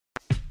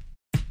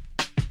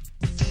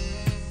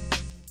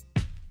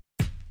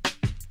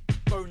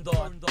burned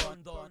on.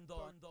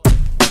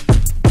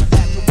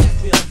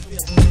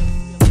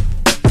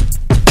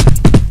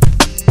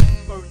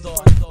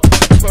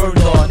 Burned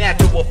on,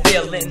 natural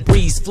feeling.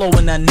 Breeze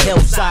flowing on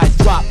hillsides,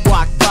 drop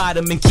rock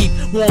bottom and keep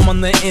warm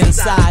on the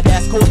inside.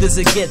 As cold as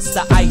it gets,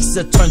 the ice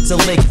will turn to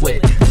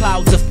liquid.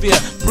 Clouds of fear,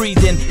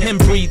 breathe in and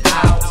breathe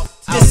out.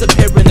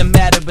 Disappearing in a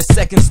matter of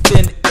seconds,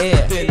 thin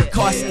air.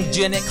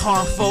 Carcinogenic,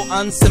 harmful,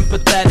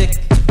 unsympathetic.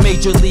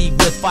 Major league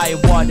with fire,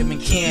 water,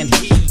 and canned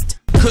heat.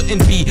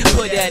 Couldn't be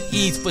put at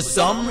ease for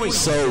some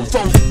reason.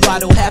 Folk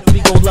bottle,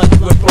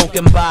 happy-go-lucky with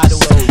broken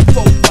bottles.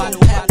 Folk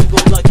bottle,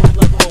 happy-go-lucky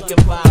with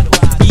broken bottles.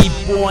 Keep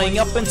boring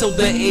up until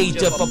the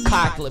age of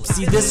apocalypse.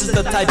 See, this is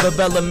the type of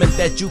element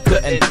that you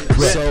couldn't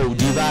rip. So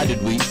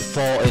divided we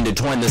fall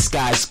intertwine, the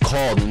skies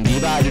calling.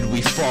 Divided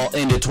we fall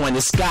intertwine,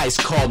 the skies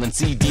calling.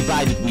 See,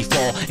 divided we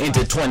fall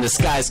intertwine, the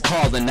skies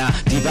calling. Now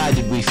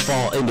divided we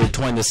fall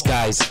intertwine, the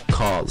skies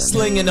calling.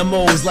 Slinging the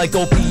moles like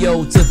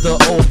OPO to the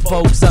old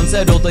folks.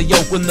 Unsettled the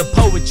yoke when the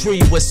poetry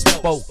was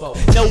spoke.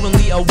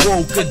 Knowingly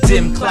awoke a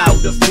dim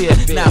cloud of fear.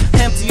 Now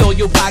empty all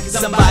your pockets,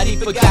 somebody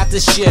forgot to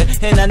share.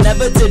 And I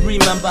never did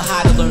remember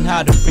how to learn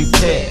how to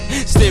prepare.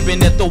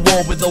 Staring at the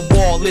wall where the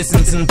wall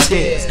isn't in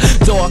tears.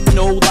 Dark,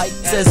 no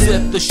lights, as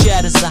if the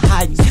shadows are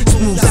hiding.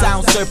 Smooth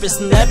sound surface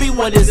and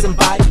everyone is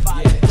embodied.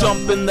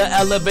 Jump in the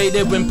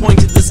elevator and point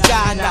to the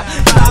sky. Now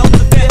clouds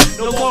of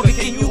fear, no longer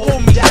can you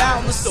hold me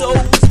down. The soul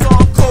is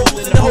gone cold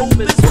and hope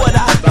is what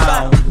I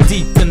found.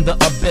 Deep in the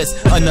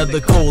abyss,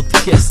 another cold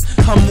kiss.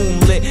 A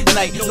moonlit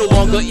night no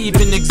longer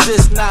even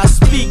exists. Now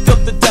speak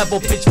of the devil,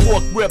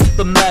 pitchfork rip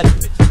the metal.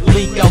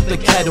 Leak out the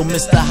kettle,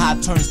 Mr.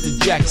 Hot turns to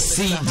Jack.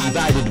 See,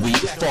 divided we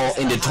fall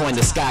intertwine,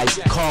 the skies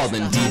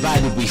calling.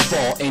 Divided we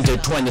fall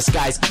intertwine, the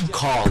skies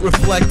calling.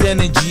 Reflect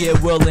energy,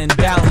 it will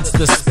imbalance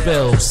the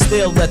spill.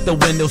 Still at the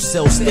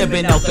windowsill,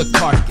 staring out the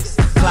carcass.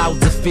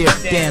 Clouds of fear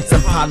dance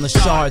upon the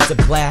shards of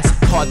glass.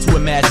 Hard to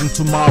imagine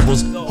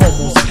tomorrow's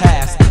almost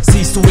past.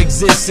 Cease to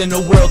exist in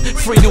a world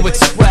free to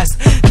express.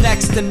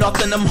 Next to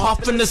nothing, I'm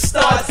huffing to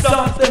start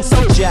something.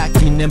 So Jack,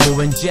 be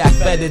nimble and Jack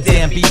better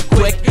than be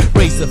quick.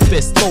 Raise a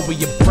fist, lower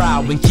your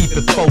brow and keep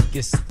it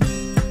focused.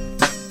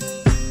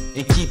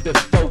 And keep it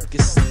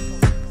focused.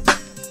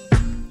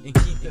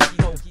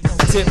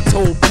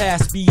 Tiptoe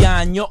past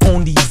beyond your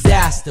own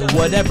disaster.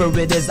 Whatever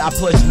it is I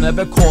push,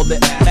 never call it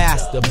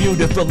master.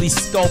 Beautifully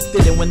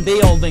sculpted, and when they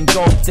all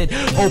engulfed it,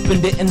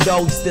 opened it,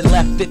 indulged it,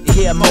 left it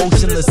here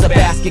motionless. A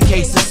basket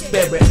case of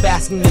spirit,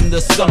 basking in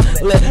the sun,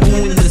 let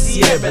moon in the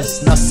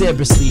Sierras. Now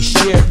seriously,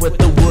 share it with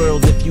the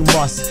world if you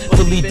must.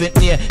 Believe it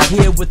near,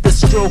 here with the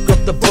stroke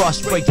of the brush,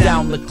 break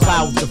down the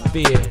clouds of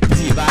fear.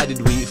 Divided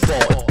we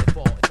fall.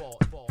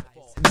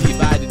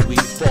 Divided we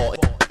fall.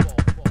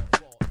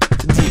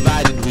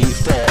 Divided we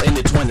fall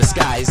intertwine, the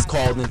skies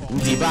calling.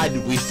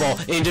 Divided we fall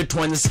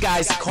intertwine, the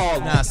skies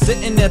calling. Now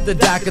sitting at the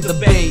dock of the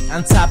bay,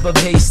 on top of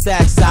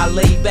haystacks, I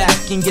lay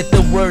back and get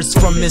the words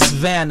from Miss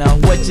Vanna.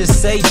 What you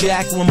say,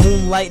 Jack, when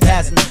moonlight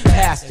hasn't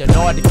passed? An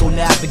article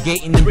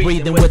navigating and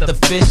breathing with the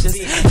fishes.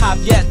 I've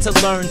yet to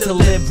learn to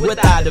live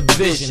without a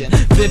vision.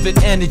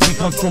 Vivid energy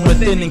comes from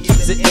within and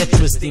keeps it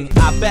interesting.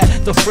 I bet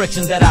the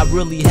friction that I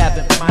really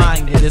haven't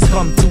minded has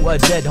come to a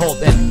dead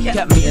halt and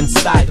kept me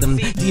inside them.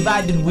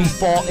 Divided we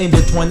fall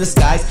intertwine, the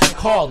skies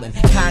calling.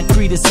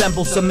 Concrete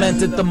assembled,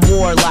 cemented the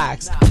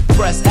Morlocks.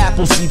 Press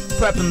apple seed,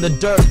 prepping the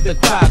dirt, the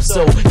crop.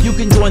 So you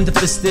can join the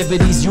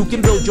festivities, you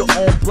can build your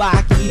own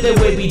block. Either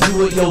way we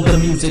do it, yo, the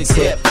music's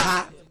hip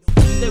hop.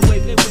 Either way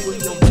we do it.